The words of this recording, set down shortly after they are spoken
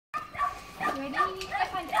Ready? Go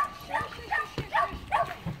find it.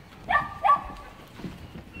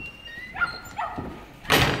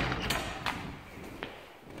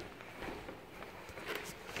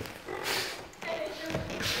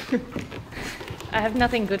 I have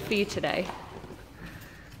nothing good for you today.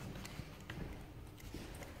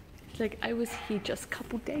 It's like, I was here just a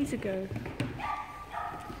couple days ago.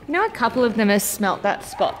 You know, a couple of them have smelt that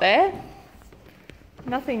spot there.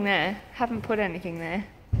 Nothing there. Haven't put anything there.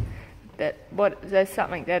 There's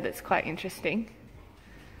something there that's quite interesting.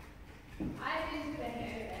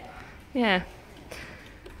 Yeah.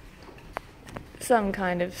 Some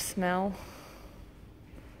kind of smell.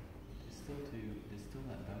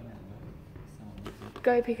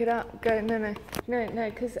 Go pick it up. Go. No,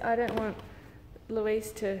 because I don't want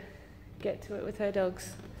Louise to get to it with her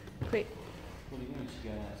dogs. Quick. What are you doing? She's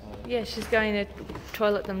going outside. Yeah, she's going to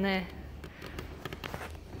toilet them there.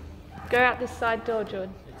 Go out this side door,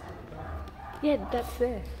 Jordan. Yeah, that's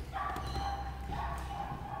there.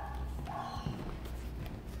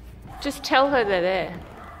 Just tell her they're there.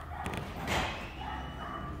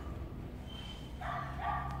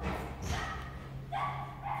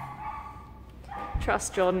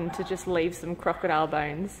 Trust Jordan to just leave some crocodile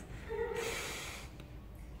bones.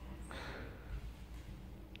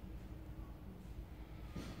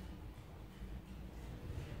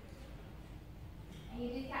 You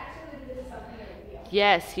did catch a little bit of something over here.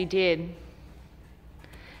 Yes, he did.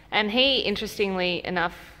 And he, interestingly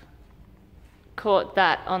enough, caught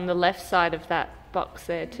that on the left side of that box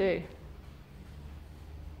there too.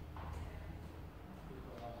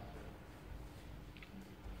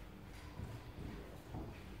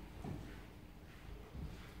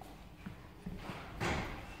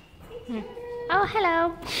 Oh,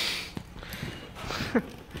 hello.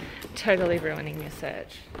 Totally ruining your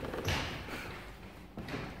search.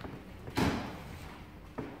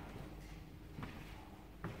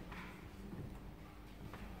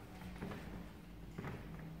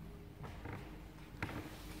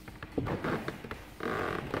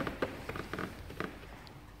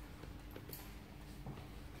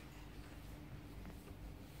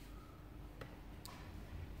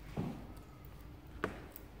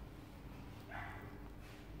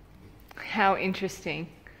 How interesting.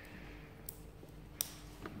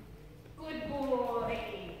 Good boy.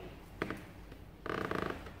 Good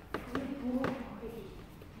boy.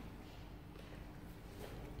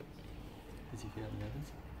 Did you feel the others?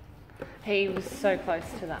 He was so close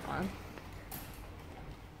to that one.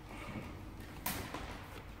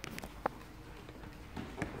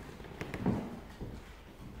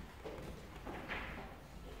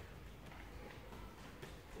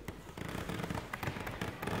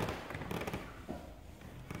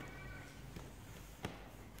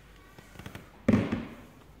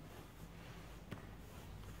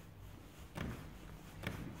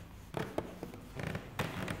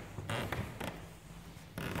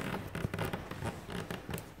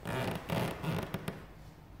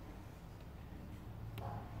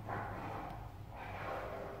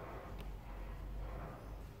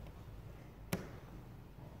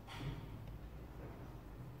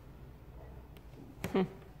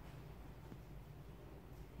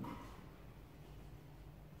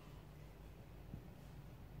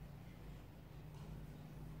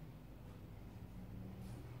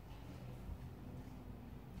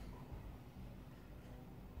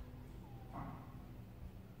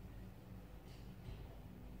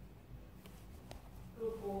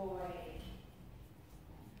 Good boy.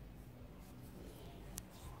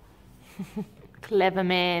 Clever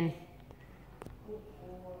man.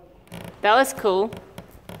 That was cool,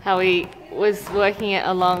 how he was working it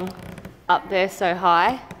along up there so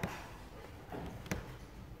high.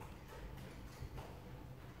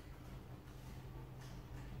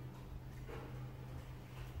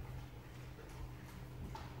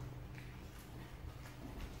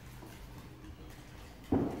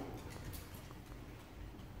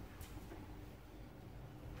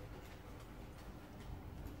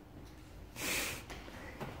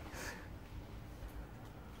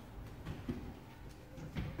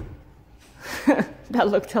 That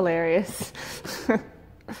looked hilarious.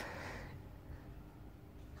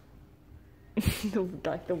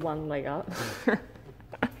 Like the one leg up.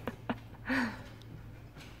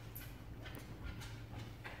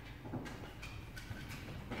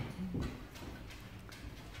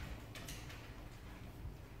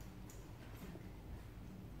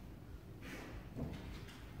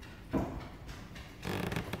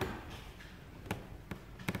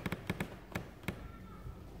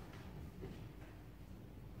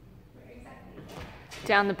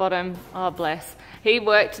 Down the bottom. Oh, bless. He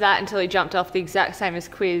worked that until he jumped off the exact same as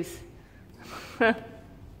Quiz.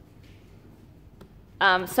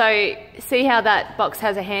 So see how that box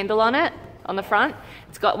has a handle on it on the front?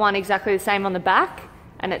 It's got one exactly the same on the back,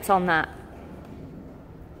 and it's on that.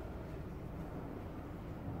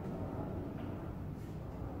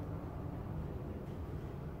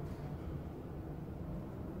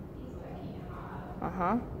 He's working hard.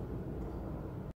 Uh-huh.